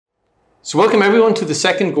So welcome everyone to the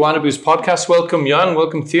second Guana Boost podcast. Welcome Jan,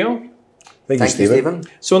 welcome Theo. Thank you, Stephen.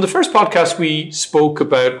 So in the first podcast we spoke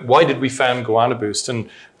about why did we found Guana Boost, and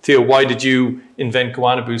Theo, why did you invent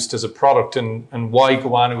Guana Boost as a product, and why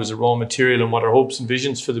guana was a raw material and what our hopes and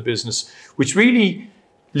visions for the business, which really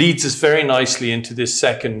leads us very nicely into this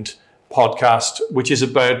second podcast, which is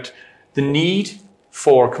about the need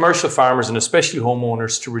for commercial farmers and especially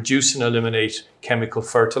homeowners to reduce and eliminate chemical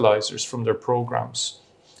fertilizers from their programs.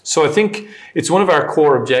 So I think it's one of our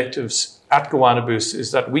core objectives at Guana Boost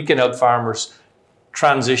is that we can help farmers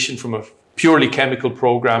transition from a purely chemical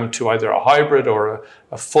program to either a hybrid or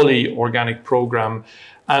a fully organic program.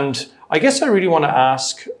 And I guess I really want to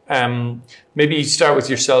ask, maybe start with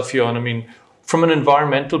yourself, Jan. I mean, from an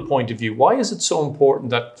environmental point of view, why is it so important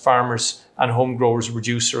that farmers and home growers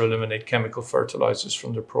reduce or eliminate chemical fertilizers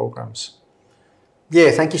from their programs? Yeah,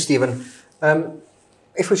 thank you, Stephen.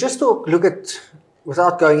 If we just look at,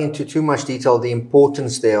 without going into too much detail, the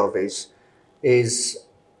importance thereof is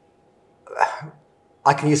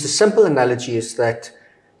I can use the simple analogy is that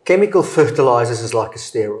chemical fertilizers is like a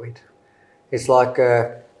steroid. It's like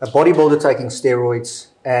a bodybuilder taking steroids,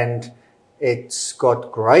 and it's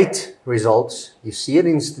got great results. You see it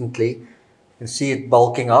instantly, you can see it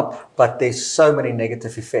bulking up, but there's so many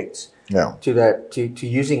negative effects to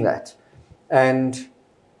using that. And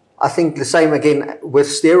I think the same again with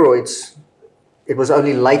steroids. It was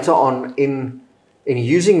only later on in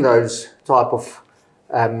using those type of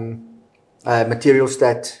materials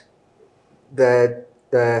that the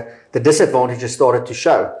disadvantages started to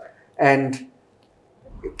show. And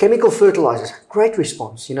chemical fertilizers, great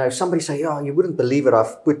response. You know, if somebody say, "Oh, you wouldn't believe it,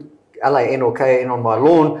 I've put LAN or KN on my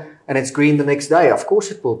lawn and it's green the next day." Of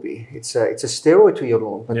course it will be. It's a steroid to your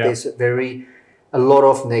lawn, but there's a lot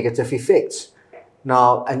of negative effects.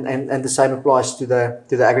 Now, and the same applies to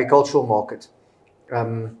the agricultural market.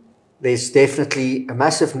 There's definitely a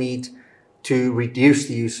massive need to reduce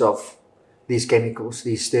the use of these chemicals,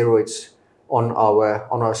 these steroids on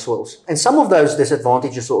our soils. And some of those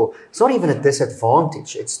disadvantages, or it's not even a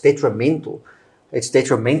disadvantage, it's detrimental. It's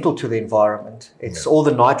detrimental to the environment. It's all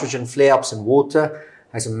the nitrogen flare-ups in water,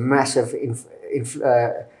 has a massive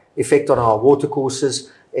effect on our water courses.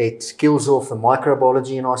 It kills off the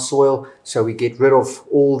microbiology in our soil, so we get rid of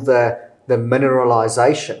all the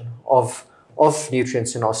mineralization of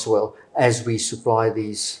nutrients in our soil as we supply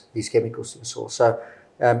these chemicals to the soil. So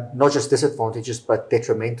not just disadvantages, but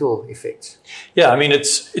detrimental effects. Yeah, I mean,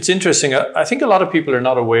 it's interesting. I think a lot of people are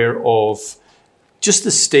not aware of just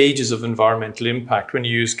the stages of environmental impact when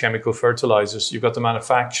you use chemical fertilizers. You've got the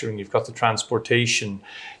manufacturing, you've got the transportation,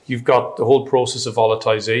 you've got the whole process of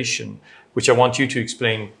volatilization, which I want you to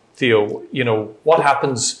explain, Theo. You know, what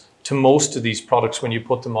happens to most of these products when you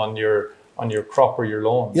put them on your crop or your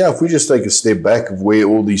lawn? Yeah, if we just take a step back of where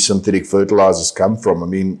all these synthetic fertilizers come from, I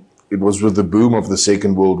mean, it was with the boom of the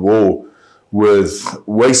Second World War with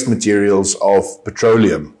waste materials of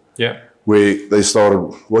petroleum, where they started,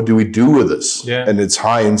 what do we do with this? And it's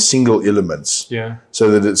high in single elements. So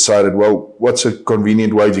they decided, well, what's a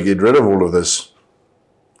convenient way to get rid of all of this?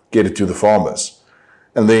 Get it to the farmers.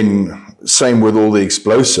 And then same with all the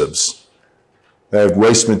explosives. They have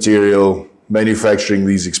waste material manufacturing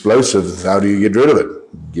these explosives. How do you get rid of it?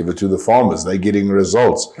 Give it to the farmers. They're getting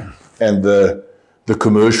results. And the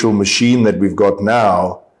commercial machine that we've got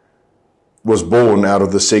now was born out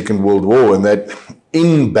of the Second World War, and that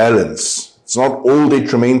imbalance, it's not all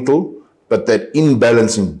detrimental, but that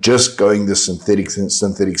imbalance in just going the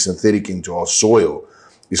synthetic into our soil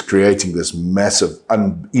is creating this massive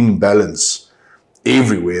imbalance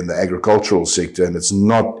everywhere in the agricultural sector, and it's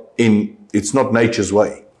not nature's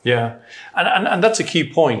way. Yeah, and that's a key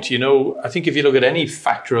point. You know, I think if you look at any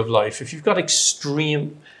factor of life, if you've got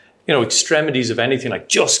extremities of anything like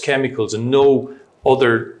just chemicals and no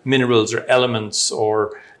other minerals or elements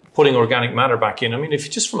or putting organic matter back in, I mean, if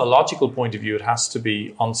just from a logical point of view, it has to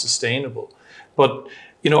be unsustainable. But,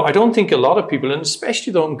 you know, I don't think a lot of people, and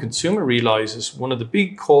especially the home consumer, realizes one of the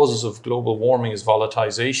big causes of global warming is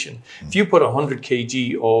volatilization. If you put 100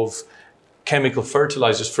 kg of chemical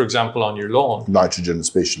fertilizers, for example, on your lawn. Nitrogen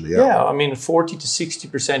especially, Yeah, I mean, 40 to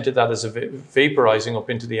 60% of that is vaporizing up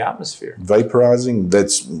into the atmosphere. Vaporizing,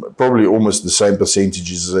 that's probably almost the same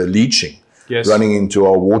percentage as leaching. Running into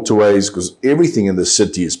our waterways, because everything in the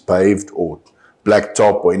city is paved or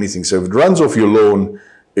blacktop or anything. So if it runs off your lawn,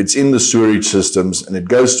 it's in the sewerage systems and it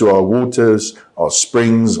goes to our waters, our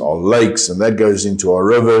springs, our lakes, and that goes into our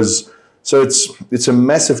rivers. So it's a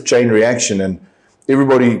massive chain reaction. And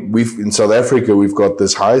everybody, in South Africa, we've got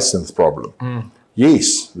this hyacinth problem.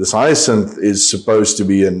 Yes, this hyacinth is supposed to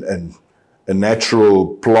be a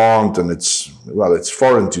natural plant and it's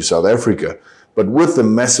foreign to South Africa. But with the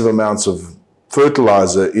massive amounts of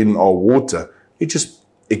fertilizer in our water, it just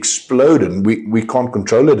exploded. And we can't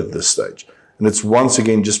control it at this stage. And it's once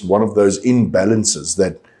again just one of those imbalances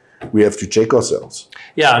that we have to check ourselves.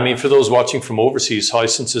 Yeah, I mean, for those watching from overseas,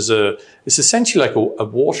 hyacinth is essentially like a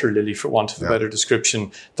water lily, for want of a better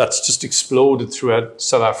description, that's just exploded throughout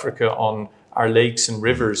South Africa on our lakes and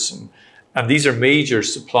rivers. And these are major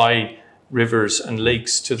supply rivers and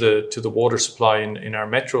lakes to the water supply in our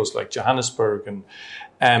metros like Johannesburg,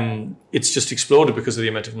 and it's just exploded because of the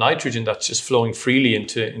amount of nitrogen that's just flowing freely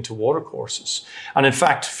into watercourses. And in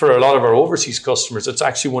fact, for a lot of our overseas customers, it's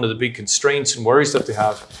actually one of the big constraints and worries that they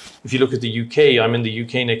have. If you look at the UK, I'm in the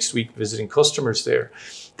UK next week visiting customers there.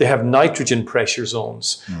 They have nitrogen pressure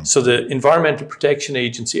zones. So the Environmental Protection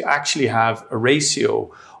Agency actually have a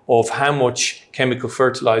ratio of how much chemical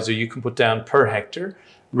fertilizer you can put down per hectare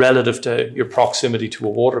relative to your proximity to a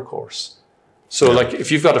watercourse. So like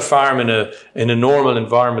if you've got a farm in a normal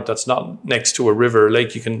environment that's not next to a river or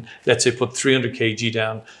lake, you can, let's say, put 300 kg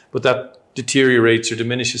down, but that deteriorates or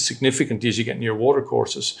diminishes significantly as you get near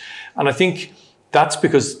watercourses. And I think that's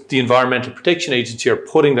because the Environmental Protection Agency are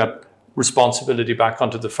putting that responsibility back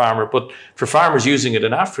onto the farmer. But for farmers using it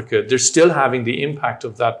in Africa, they're still having the impact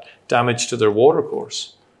of that damage to their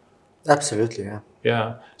watercourse. Absolutely, yeah.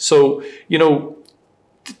 Yeah. So,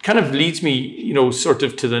 it kind of leads me, sort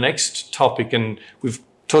of to the next topic, and we've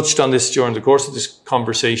touched on this during the course of this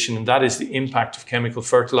conversation, and that is the impact of chemical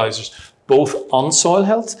fertilizers, both on soil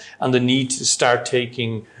health and the need to start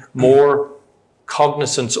taking more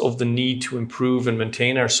cognizance of the need to improve and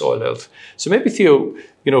maintain our soil health. So maybe, Theo,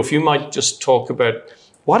 if you might just talk about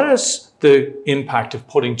what is the impact of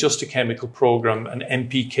putting just a chemical program, an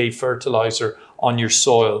NPK fertilizer, on your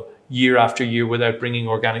soil year after year without bringing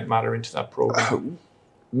organic matter into that program?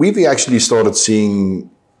 We've actually started seeing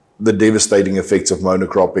the devastating effects of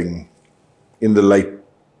monocropping in the late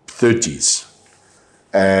 30s.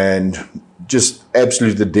 And just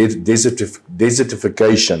absolute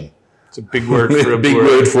desertification. It's a big word for a big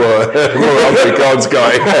word for an Afrikaans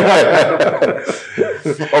guy.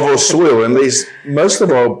 Of our soil. And most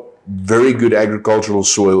of our very good agricultural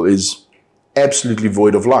soil is absolutely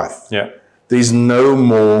void of life. Yeah. There's no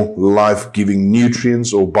more life-giving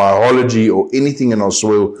nutrients or biology or anything in our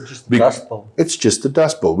soil. Just a dust bowl. It's just a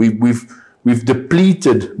dust bowl. We've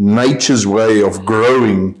depleted nature's way of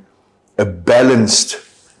growing a balanced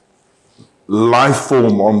life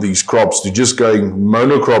form on these crops to just going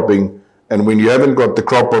monocropping, and when you haven't got the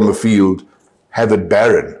crop on the field, have it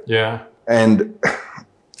barren. Yeah. And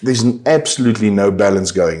there's absolutely no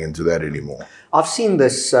balance going into that anymore. I've seen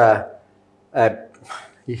this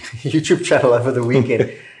YouTube channel over the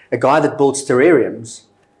weekend, a guy that builds terrariums.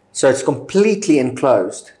 So it's completely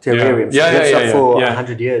enclosed terrariums. Yeah. For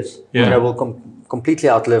 100 years. Yeah. Will completely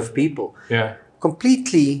outlive people. Yeah.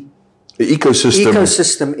 Completely the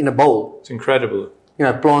ecosystem in a bowl. It's incredible.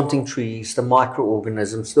 Planting trees, the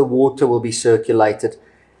microorganisms, the water will be circulated.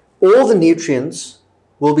 All the nutrients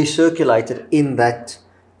will be circulated in that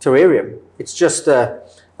terrarium. It's just a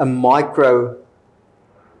micro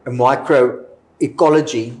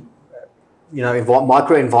ecology,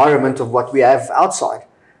 micro environment of what we have outside.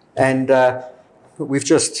 And we've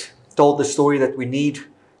just told the story that we need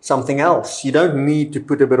something else. You don't need to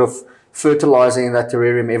put a bit of fertilizer in that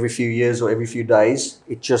terrarium every few years or every few days.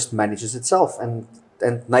 It just manages itself, and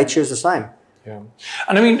nature is the same. Yeah.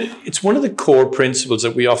 And I mean, it's one of the core principles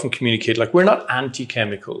that we often communicate. Like, we're not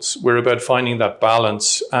anti-chemicals. We're about finding that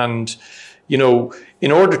balance. And,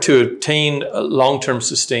 in order to attain long-term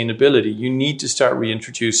sustainability, you need to start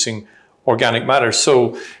reintroducing organic matter.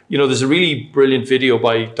 So, there's a really brilliant video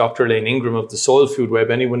by Dr. Elaine Ingram of the Soil Food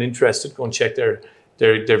Web. Anyone interested, go and check their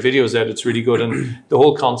videos out. It's really good. And the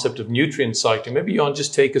whole concept of nutrient cycling. Maybe you want to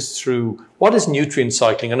just take us through what is nutrient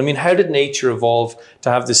cycling? And I mean, how did nature evolve to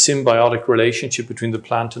have this symbiotic relationship between the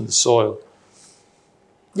plant and the soil?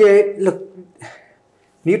 Yeah, look,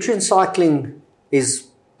 nutrient cycling is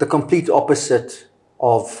the complete opposite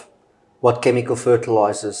of what chemical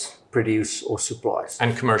fertilizers produce or supplies.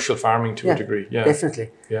 And commercial farming to a degree. Yeah, definitely.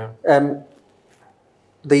 Yeah.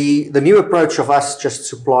 The new approach of us just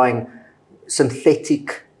supplying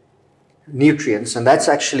synthetic nutrients, and that's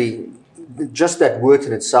actually just that word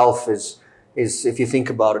in itself is if you think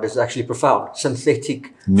about it, is actually profound.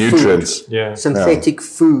 Synthetic nutrients, food. Synthetic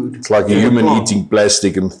food. It's like a human eating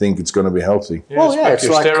plastic and think it's going to be healthy. It's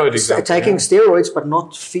like taking steroids but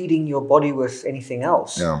not feeding your body with anything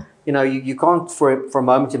else. Yeah. You can't for a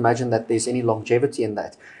moment imagine that there's any longevity in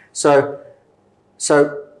that. So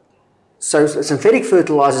synthetic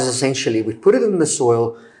fertilizers, essentially, we put it in the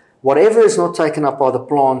soil. Whatever is not taken up by the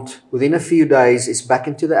plant within a few days is back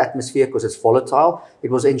into the atmosphere because it's volatile.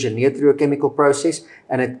 It was engineered through a chemical process,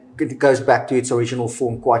 and it goes back to its original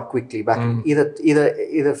form quite quickly, back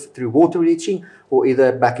either through water leaching or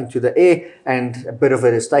either back into the air, and a bit of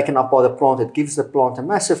it is taken up by the plant. It gives the plant a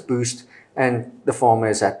massive boost, and the farmer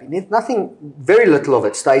is happy. Very little of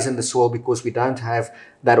it stays in the soil because we don't have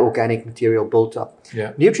that organic material built up.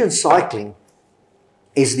 Yeah. Nutrient cycling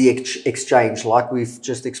is the exchange, like we've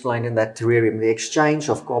just explained in that terrarium, the exchange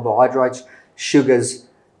of carbohydrates, sugars,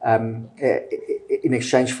 in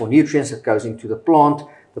exchange for nutrients that goes into the plant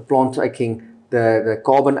taking the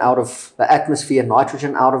carbon out of the atmosphere,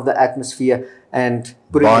 nitrogen out of the atmosphere, and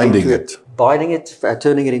binding it,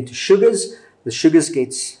 turning it into sugars. The sugars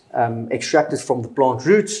gets extracted from the plant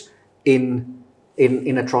roots in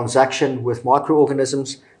a transaction with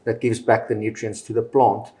microorganisms that gives back the nutrients to the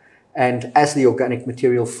plant. And as the organic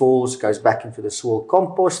material falls, goes back into the soil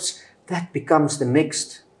composts, that becomes the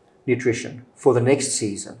next nutrition for the next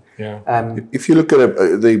season. Yeah. If you look at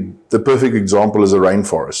the perfect example is a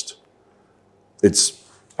rainforest. It's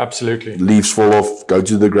absolutely leaves fall off, go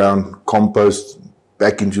to the ground, compost,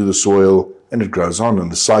 back into the soil, and it grows on, and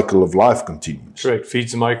the cycle of life continues. Correct.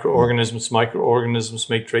 Feeds the microorganisms. Microorganisms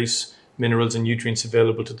make trace minerals and nutrients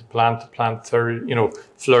available to the plant. The plant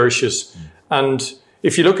flourishes. And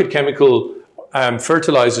if you look at chemical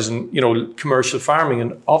fertilizers and commercial farming,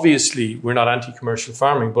 and obviously we're not anti-commercial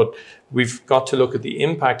farming, but we've got to look at the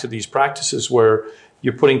impact of these practices where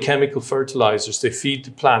you're putting chemical fertilizers. They feed the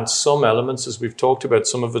plants some elements, as we've talked about.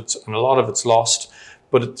 Some of it and a lot of it's lost,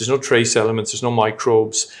 but there's no trace elements. There's no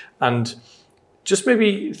microbes. And just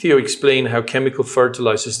maybe, Theo, explain how chemical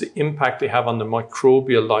fertilizers, the impact they have on the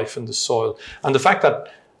microbial life in the soil, and the fact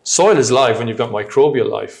that soil is live when you've got microbial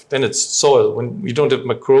life. Then it's soil. When you don't have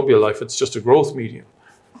microbial life, it's just a growth medium.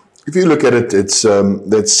 If you look at it, it's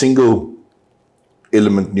that single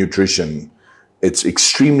element nutrition. It's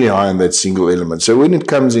extremely high in that single element. So when it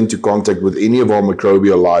comes into contact with any of our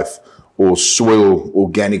microbial life or soil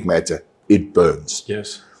organic matter, it burns.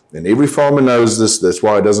 Yes. And every farmer knows this. That's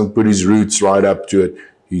why he doesn't put his roots right up to it.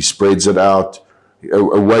 He spreads it out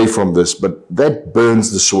away from this, but that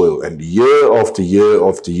burns the soil. And year after year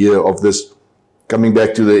after year of this, coming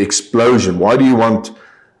back to the explosion, why do you want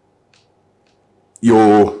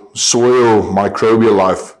your soil microbial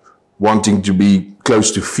life wanting to be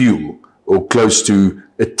close to fuel or close to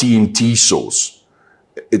a TNT source?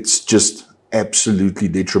 It's just absolutely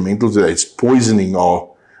detrimental to that. It's poisoning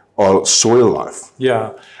our soil life.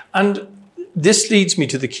 Yeah. And this leads me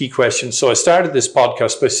to the key question. So I started this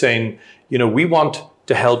podcast by saying, we want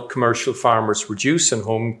to help commercial farmers reduce and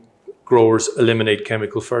home growers eliminate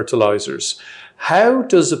chemical fertilizers. How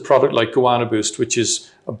does a product like Guana Boost, which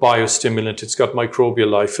is a biostimulant, it's got microbial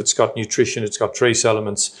life, it's got nutrition, it's got trace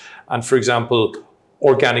elements, and for example,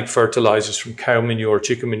 organic fertilizers from cow manure,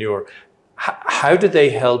 chicken manure, how do they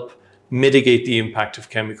help mitigate the impact of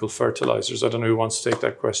chemical fertilizers? I don't know who wants to take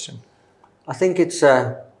that question. I think it's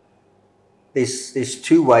there's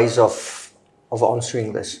two ways of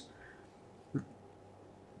answering this.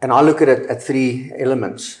 And I look at it at three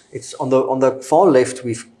elements. It's on the far left,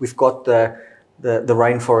 we've got the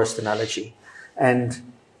rainforest analogy. And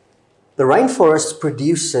the rainforest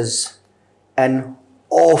produces an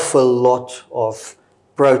awful lot of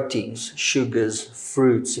proteins, sugars,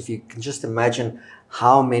 fruits. If you can just imagine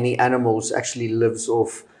how many animals actually lives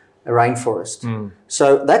off a rainforest.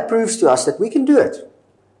 So that proves to us that we can do it.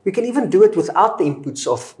 We can even do it without the inputs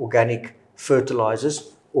of organic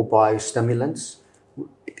fertilizers or biostimulants.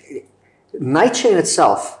 Nature in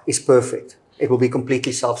itself is perfect. It will be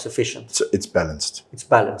completely self-sufficient. So it's balanced. It's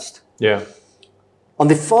balanced. Yeah. On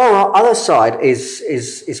the far other side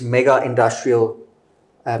is mega industrial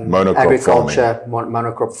agriculture,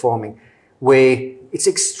 monocrop farming, where it's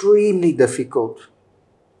extremely difficult.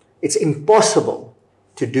 It's impossible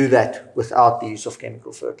to do that without the use of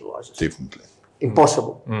chemical fertilizers. Definitely.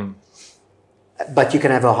 Impossible. But you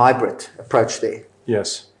can have a hybrid approach there.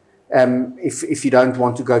 Yes. If you don't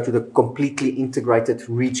want to go to the completely integrated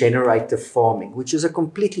regenerative farming, which is a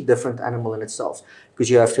completely different animal in itself, because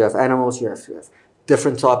you have to have animals, you have to have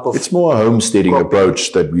different type of... It's more a homesteading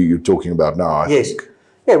approach that you're talking about now, I think.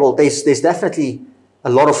 Yeah, well, there's definitely a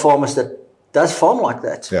lot of farmers that does farm like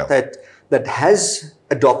that, that has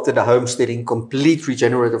adopted a homesteading, complete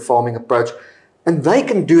regenerative farming approach, and they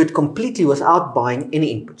can do it completely without buying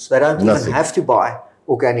any inputs. They don't even have to buy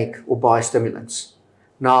organic or biostimulants.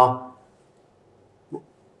 Now,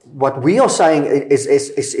 what we are saying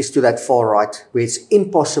is to that far right, where it's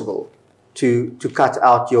impossible to cut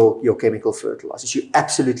out your chemical fertilizers. You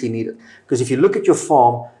absolutely need it. Because if you look at your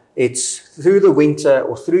farm, It's through the winter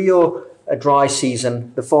or through your dry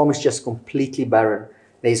season, the farm is just completely barren.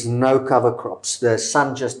 There's no cover crops. The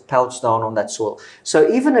sun just pelts down on that soil. So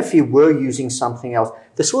even if you were using something else,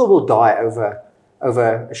 the soil will die over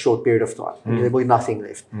a short period of time. And there will be nothing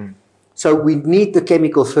left. So we need the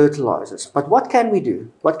chemical fertilizers. But what can we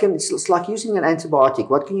do? It's like using an antibiotic.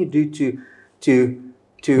 What can you do to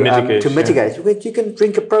mitigate? You can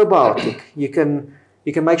drink a probiotic. You can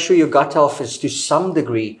make sure your gut health is to some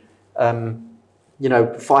degree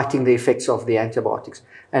fighting the effects of the antibiotics.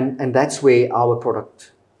 And that's where our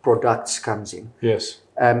products comes in. Yes.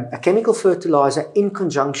 A chemical fertilizer in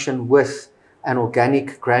conjunction with an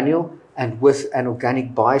organic granule and with an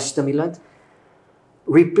organic biostimulant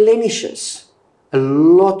replenishes a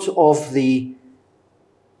lot of the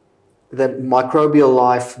microbial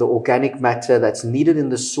life, the organic matter that's needed in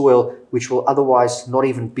the soil, which will otherwise not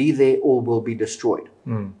even be there or will be destroyed.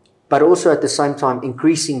 But also at the same time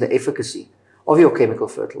increasing the efficacy of your chemical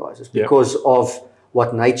fertilizers because of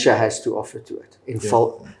what nature has to offer to it in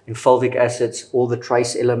fulvic acids, all the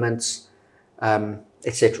trace elements,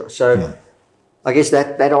 etc. So I guess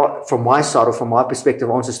that from my side or from my perspective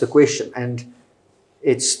answers the question, and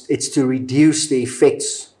it's to reduce the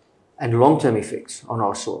effects and long-term effects on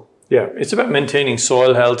our soil. Yeah, it's about maintaining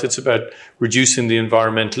soil health. It's about reducing the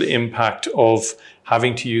environmental impact of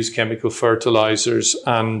having to use chemical fertilizers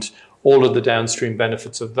and all of the downstream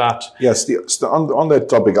benefits of that. Yes, on that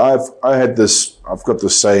topic, I've got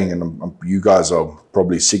this saying, and you guys are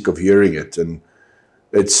probably sick of hearing it. And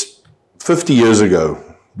it's 50 years ago,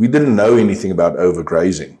 we didn't know anything about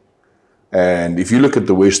overgrazing. And if you look at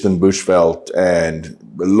the Western Bushveld and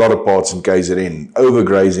a lot of parts in KZN,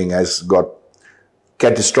 overgrazing has got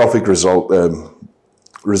catastrophic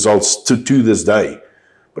results to this day.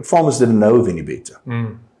 But farmers didn't know of any better.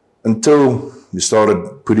 Until we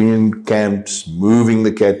started putting in camps, moving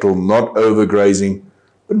the cattle, not overgrazing.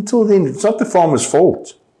 But until then, it's not the farmer's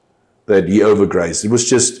fault that he overgrazed. It was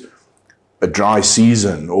just a dry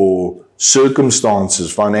season or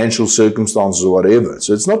circumstances, financial circumstances or whatever.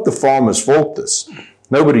 So it's not the farmer's fault this.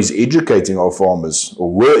 Nobody's educating our farmers,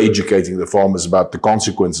 or we're educating the farmers about the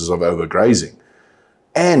consequences of overgrazing.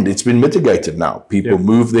 And it's been mitigated now. People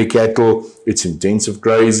move their cattle. It's intensive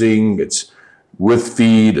grazing. It's with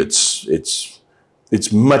feed.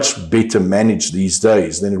 It's much better managed these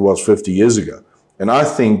days than it was 50 years ago. And I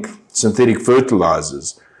think synthetic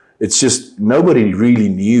fertilizers, it's just nobody really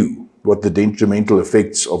knew what the detrimental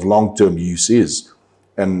effects of long-term use is.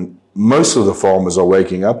 And most of the farmers are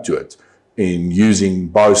waking up to it in using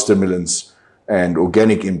biostimulants and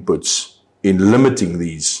organic inputs in limiting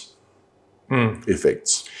these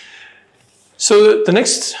effects. So the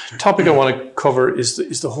next topic I want to cover is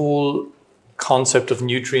the whole concept of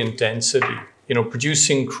nutrient density.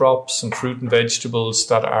 Producing crops and fruit and vegetables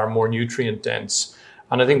that are more nutrient dense.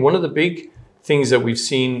 And I think one of the big things that we've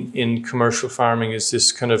seen in commercial farming is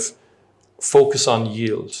this kind of focus on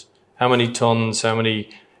yield. How many tons, how many,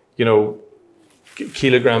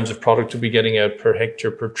 kilograms of product are we getting out per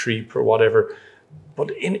hectare, per tree, per whatever.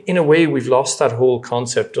 But in a way, we've lost that whole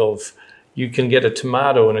concept of you can get a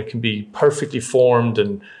tomato and it can be perfectly formed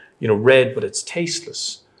and, red, but it's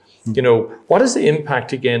tasteless. What is the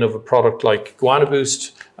impact again of a product like Guana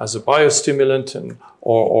Boost as a biostimulant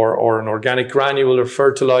or an organic granule or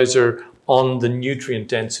fertilizer on the nutrient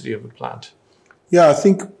density of a plant? Yeah, I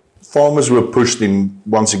think farmers were pushed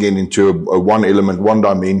once again into a one element, one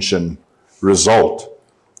dimension result.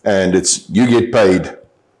 And it's you get paid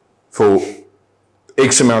for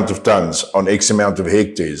X amount of tons on X amount of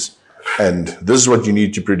hectares. And this is what you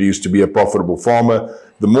need to produce to be a profitable farmer.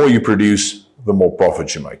 The more you produce, the more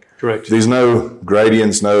profit you make. Correct. There's no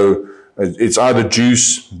gradients, it's either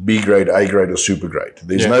juice, B grade, A grade, or super grade.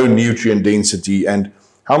 There's no nutrient density. And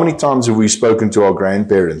how many times have we spoken to our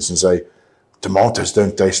grandparents and say, tomatoes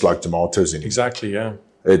don't taste like tomatoes anymore? Exactly, yeah.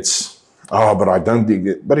 But I don't think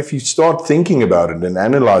it. But if you start thinking about it and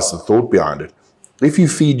analyze the thought behind it, if you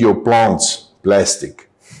feed your plants plastic,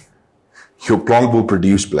 your plant will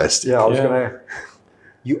produce plastic. Yeah,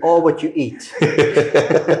 you are what you eat.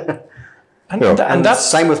 And that's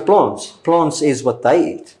same with plants. Plants is what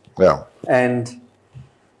they eat. Yeah. And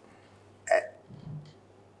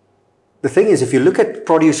the thing is, if you look at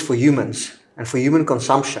produce for humans and for human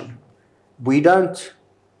consumption, you don't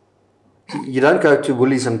go to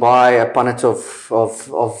Woolies and buy a punnet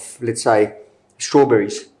of let's say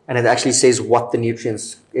strawberries, and it actually says what the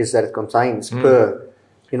nutrients is that it contains per,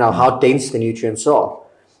 how dense the nutrients are.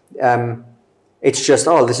 It's just,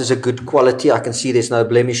 this is a good quality. I can see there's no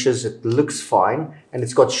blemishes. It looks fine, and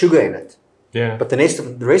it's got sugar in it. Yeah. But the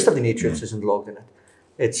rest of the nutrients isn't logged in it.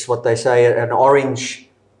 It's what they say, an orange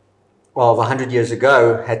of 100 years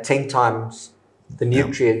ago had 10 times the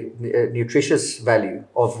nutritious value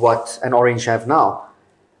of what an orange have now.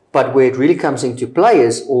 But where it really comes into play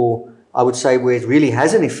is, or I would say where it really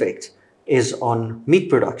has an effect, is on meat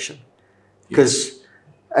production. Because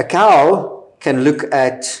a cow can look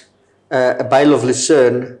at a bale of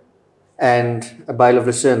lucerne and a bale of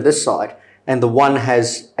lucerne this side, and the one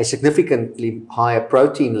has a significantly higher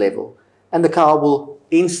protein level, and the cow will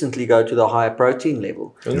instantly go to the higher protein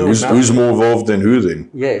level. Who's more evolved than who then?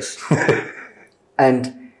 Yes.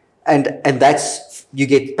 and that's, you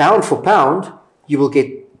get pound for pound, you will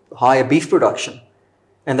get higher beef production.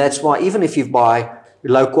 And that's why even if you buy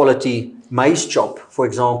low quality maize chop, for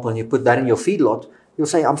example, and you put that in your feedlot, you'll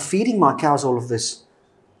say, I'm feeding my cows all of this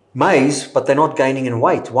maize, but they're not gaining in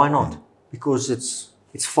weight. Why not? Because it's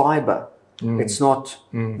fiber. It's not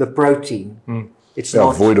the protein. It's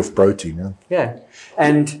not void of protein. Yeah.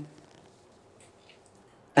 And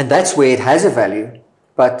that's where it has a value.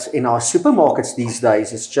 But in our supermarkets these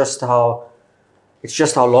days, it's just how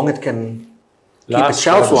long it can keep its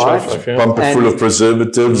shelf life. Pump it full of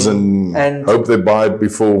preservatives and hope they buy it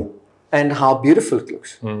before. And how beautiful it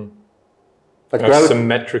looks. But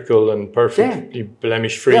symmetrical and perfectly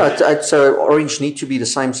blemish free. Yeah, so orange need to be the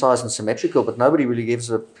same size and symmetrical, but nobody really gives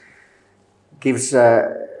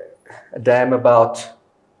a damn about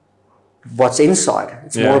what's inside.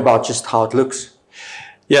 It's more about just how it looks.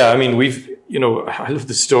 Yeah, I mean, I love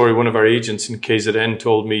the story. One of our agents in KZN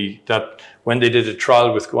told me that when they did a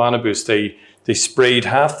trial with Guana Boost, they sprayed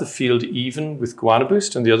half the field even with Guana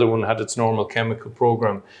Boost, and the other one had its normal chemical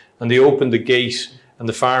program. And they opened the gate, and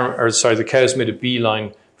the cows made a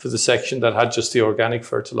beeline for the section that had just the organic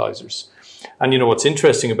fertilizers. And what's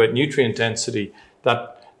interesting about nutrient density,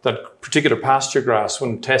 that particular pasture grass,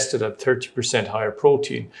 when tested at 30% higher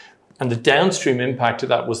protein, and the downstream impact of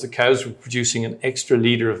that was the cows were producing an extra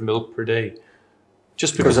litre of milk per day,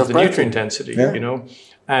 just because of the nutrient density. So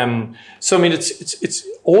I mean, it's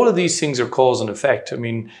all of these things are cause and effect. I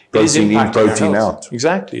mean, it is impacting protein out.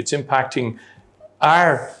 Exactly, it's impacting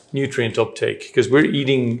our nutrient uptake because we're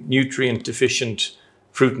eating nutrient deficient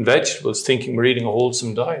fruit and vegetables, thinking we're eating a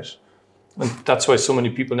wholesome diet, and that's why so many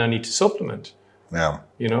people now need to supplement. Yeah.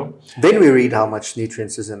 Then we read how much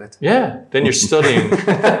nutrients is in it. Yeah. Then you're studying.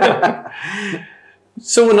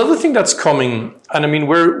 So another thing that's coming, and I mean,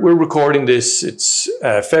 we're recording this, it's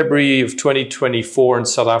February of 2024 in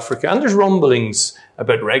South Africa, and there's rumblings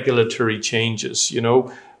about regulatory changes,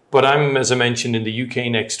 But I'm, as I mentioned, in the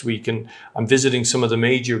UK next week, and I'm visiting some of the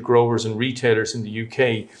major growers and retailers in the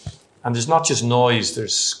UK, and there's not just noise,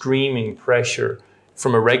 there's screaming pressure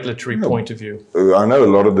from a regulatory point of view. I know a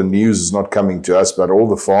lot of the news is not coming to us, but all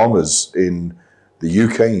the farmers in the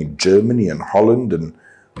UK, in Germany and Holland, and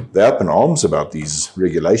they're up in arms about these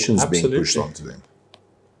regulations being pushed onto them.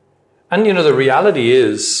 And, the reality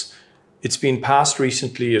is, it's been passed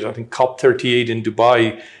recently at, I think, COP38 in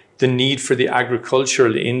Dubai, the need for the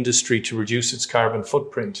agricultural industry to reduce its carbon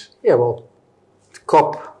footprint. Yeah, well,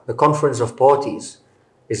 COP, the Conference of Parties,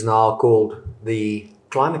 is now called the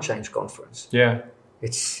Climate Change Conference. Yeah.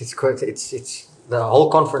 It's the whole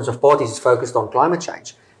Conference of Parties is focused on climate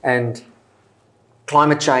change, and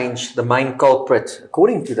climate change, the main culprit,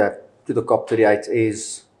 according to the COP38,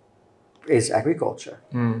 is agriculture,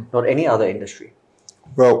 not any other industry.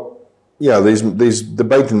 Well, yeah, there's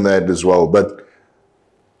debate in that as well, but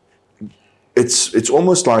it's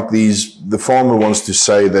almost like the farmer wants to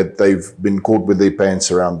say that they've been caught with their pants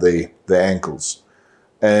around their ankles,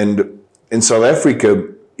 and in South Africa,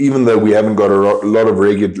 even though we haven't got a lot of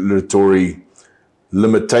regulatory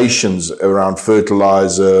limitations around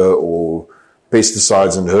fertilizer or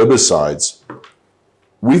pesticides and herbicides,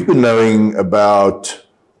 we've been knowing about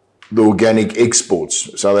the organic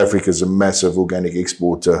exports. South Africa is a massive organic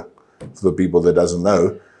exporter, for the people that doesn't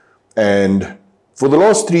know. And for the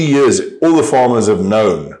last 3 years, all the farmers have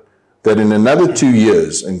known that in another 2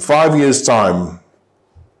 years, in 5 years' time,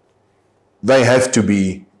 they have to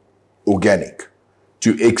be organic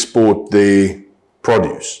to export their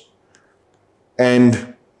produce.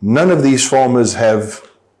 And none of these farmers have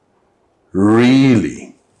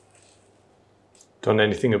really done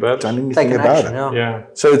anything about it. Yeah.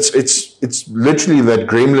 So it's literally that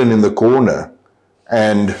gremlin in the corner,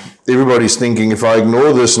 and everybody's thinking, if I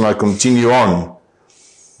ignore this and I continue on,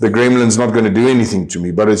 the gremlin's not going to do anything to me,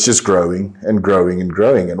 but it's just growing and growing and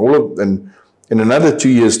growing, and in another 2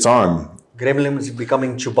 years' time, gremlin is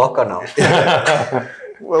becoming Chewbacca now.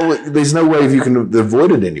 Well, there's no way you can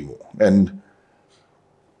avoid it anymore. And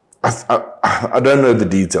I don't know the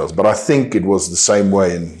details, but I think it was the same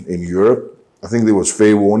way in Europe. I think there was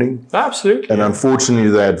fair warning. Absolutely. And unfortunately,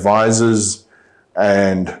 the advisors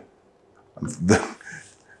and the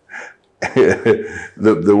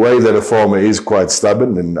way that a farmer is quite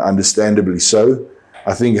stubborn, and understandably so,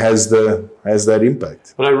 I think has that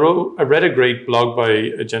impact. Well, I read a great blog by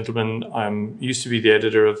a gentleman, used to be the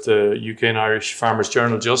editor of the UK and Irish Farmers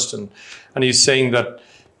Journal, Justin, and he's saying that,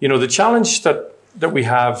 the challenge that we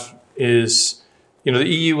have is, the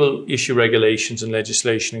EU will issue regulations and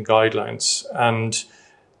legislation and guidelines,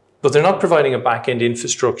 but they're not providing a back-end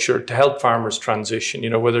infrastructure to help farmers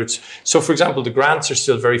transition, whether it's, so for example, the grants are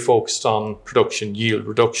still very focused on production yield,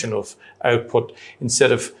 reduction of output,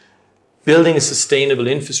 instead of building a sustainable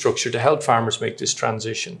infrastructure to help farmers make this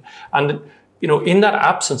transition. And, in that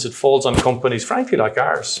absence, it falls on companies, frankly, like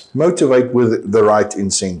ours. Motivate with the right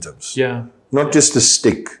incentives. Yeah. Not just a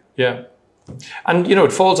stick. Yeah. And,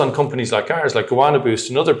 it falls on companies like ours, like Goanna Boost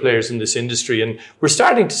and other players in this industry. And we're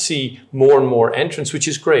starting to see more and more entrants, which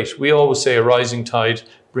is great. We always say a rising tide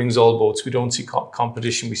brings all boats. We don't see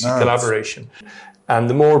competition, we see collaboration. And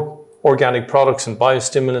the more organic products and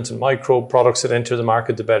biostimulants and microbe products that enter the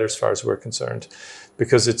market, the better as far as we're concerned.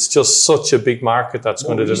 Because it's just such a big market that's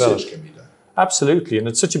going to develop. Can be done. Absolutely. And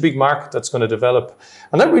it's such a big market that's going to develop.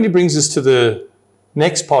 And that really brings us to the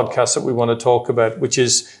next podcast that we want to talk about, which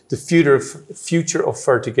is the future of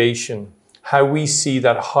fertigation, how we see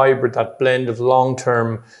that hybrid, that blend of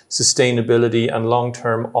long-term sustainability and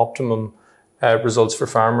long-term optimum results for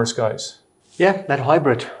farmers, guys. Yeah, that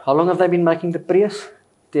hybrid. How long have they been making the Prius,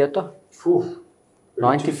 Theater?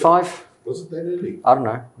 95? Was it that early? I don't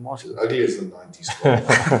know. I'm asking. Ugly as the 90s.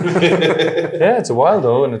 Yeah, it's a while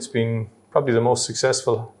though, and it's been probably the most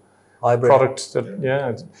successful hybrid product.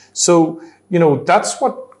 So, that's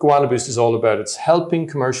what Goanna Boost is all about. It's helping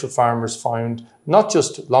commercial farmers find not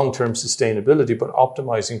just long-term sustainability, but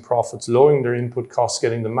optimizing profits, lowering their input costs,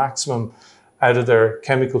 getting the maximum out of their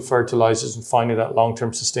chemical fertilizers and finding that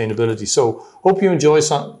long-term sustainability. So hope you join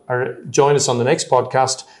us on the next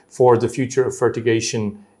podcast for the future of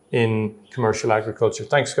fertigation in commercial agriculture.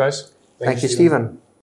 Thanks, guys. Thank you, Stephen.